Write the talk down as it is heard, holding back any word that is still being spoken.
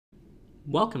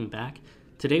Welcome back.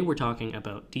 Today we're talking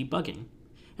about debugging.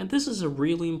 And this is a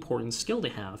really important skill to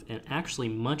have and actually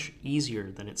much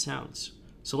easier than it sounds.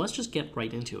 So let's just get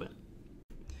right into it.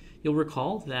 You'll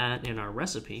recall that in our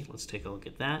recipe, let's take a look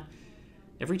at that,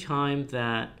 every time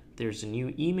that there's a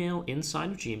new email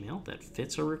inside of Gmail that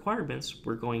fits our requirements,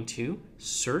 we're going to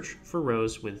search for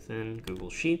rows within Google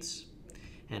Sheets.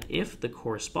 And if the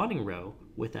corresponding row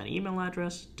with that email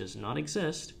address does not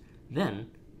exist, then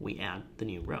we add the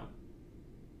new row.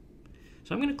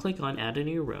 So I'm going to click on Add a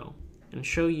New Row and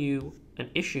show you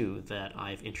an issue that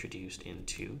I've introduced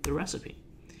into the recipe.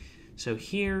 So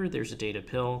here there's a data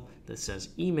pill that says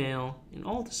email, and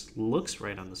all this looks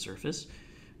right on the surface,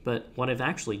 but what I've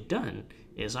actually done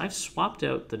is I've swapped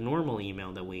out the normal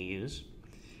email that we use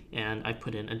and I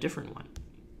put in a different one.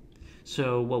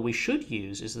 So what we should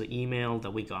use is the email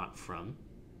that we got from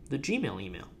the Gmail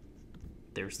email.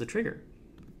 There's the trigger.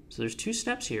 So there's two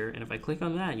steps here, and if I click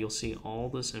on that, you'll see all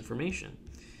this information.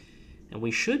 And we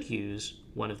should use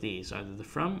one of these, either the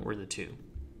from or the to.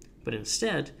 But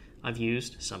instead, I've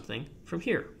used something from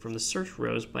here, from the search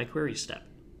rows by query step.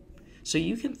 So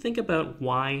you can think about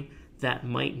why that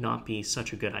might not be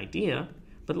such a good idea,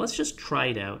 but let's just try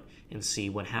it out and see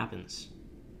what happens.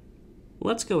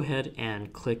 Let's go ahead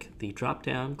and click the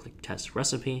drop-down, click Test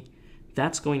Recipe.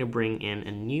 That's going to bring in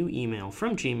a new email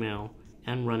from Gmail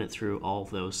and run it through all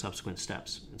of those subsequent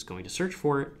steps. It's going to search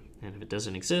for it, and if it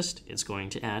doesn't exist, it's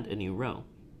going to add a new row.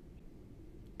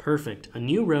 Perfect. A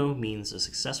new row means a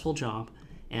successful job,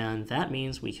 and that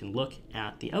means we can look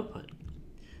at the output.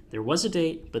 There was a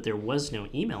date, but there was no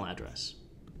email address.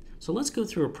 So let's go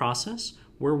through a process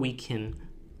where we can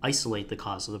isolate the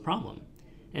cause of the problem.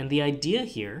 And the idea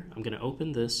here, I'm going to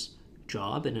open this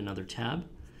job in another tab.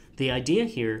 The idea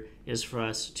here is for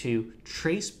us to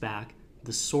trace back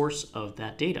the source of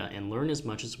that data and learn as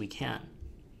much as we can.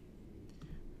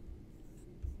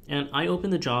 And I open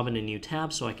the job in a new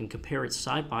tab so I can compare it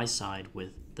side by side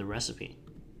with the recipe.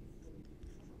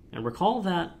 And recall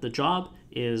that the job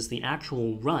is the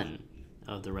actual run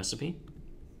of the recipe.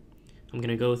 I'm going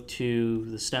to go to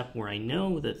the step where I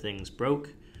know that things broke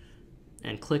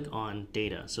and click on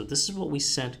data. So this is what we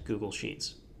sent Google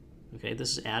Sheets. Okay,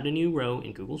 this is add a new row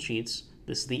in Google Sheets.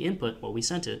 This is the input, what we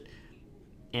sent it.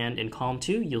 And in column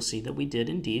 2, you'll see that we did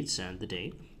indeed send the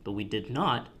date, but we did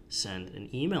not send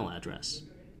an email address.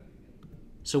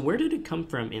 So where did it come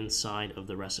from inside of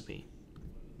the recipe?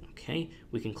 Okay,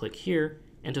 we can click here,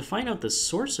 and to find out the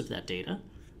source of that data,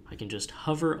 I can just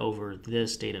hover over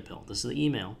this data pill. This is the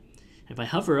email. If I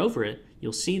hover over it,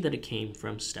 you'll see that it came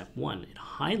from step 1. It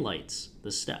highlights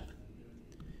the step.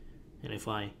 And if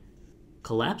I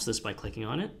collapse this by clicking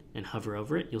on it and hover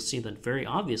over it, you'll see that very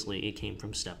obviously it came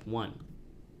from step 1.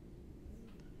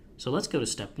 So let's go to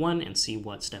step 1 and see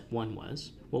what step 1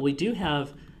 was. Well, we do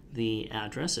have the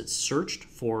address. It's searched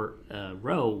for a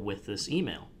row with this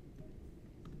email.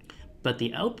 But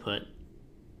the output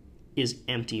is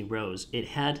empty rows. It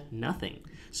had nothing.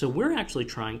 So we're actually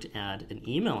trying to add an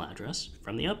email address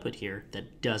from the output here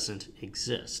that doesn't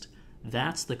exist.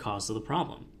 That's the cause of the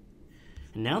problem.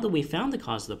 And now that we found the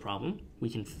cause of the problem,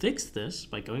 we can fix this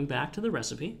by going back to the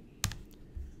recipe,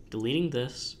 deleting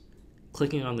this,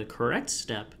 clicking on the correct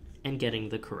step, and getting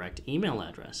the correct email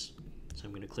address. So I'm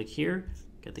going to click here,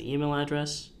 get the email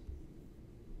address,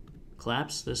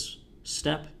 collapse this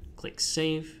step, click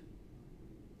Save.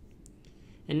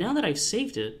 And now that I've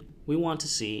saved it, we want to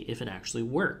see if it actually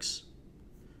works.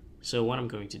 So what I'm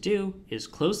going to do is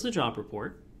close the job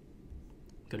report.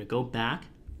 I'm going to go back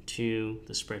to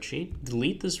the spreadsheet,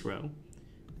 delete this row,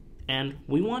 and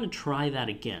we want to try that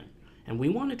again. And we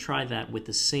want to try that with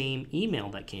the same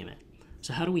email that came in.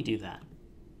 So how do we do that?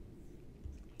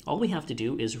 All we have to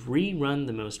do is rerun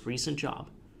the most recent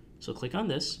job. So click on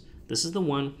this. This is the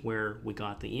one where we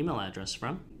got the email address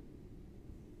from.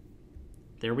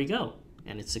 There we go.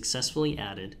 And it successfully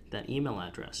added that email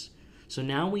address. So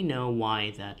now we know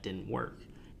why that didn't work.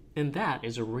 And that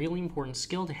is a really important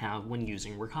skill to have when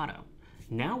using Workato.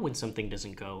 Now when something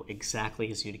doesn't go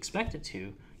exactly as you'd expect it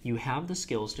to, you have the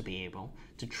skills to be able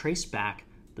to trace back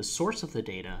the source of the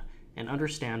data and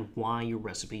understand why your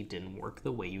recipe didn't work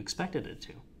the way you expected it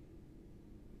to.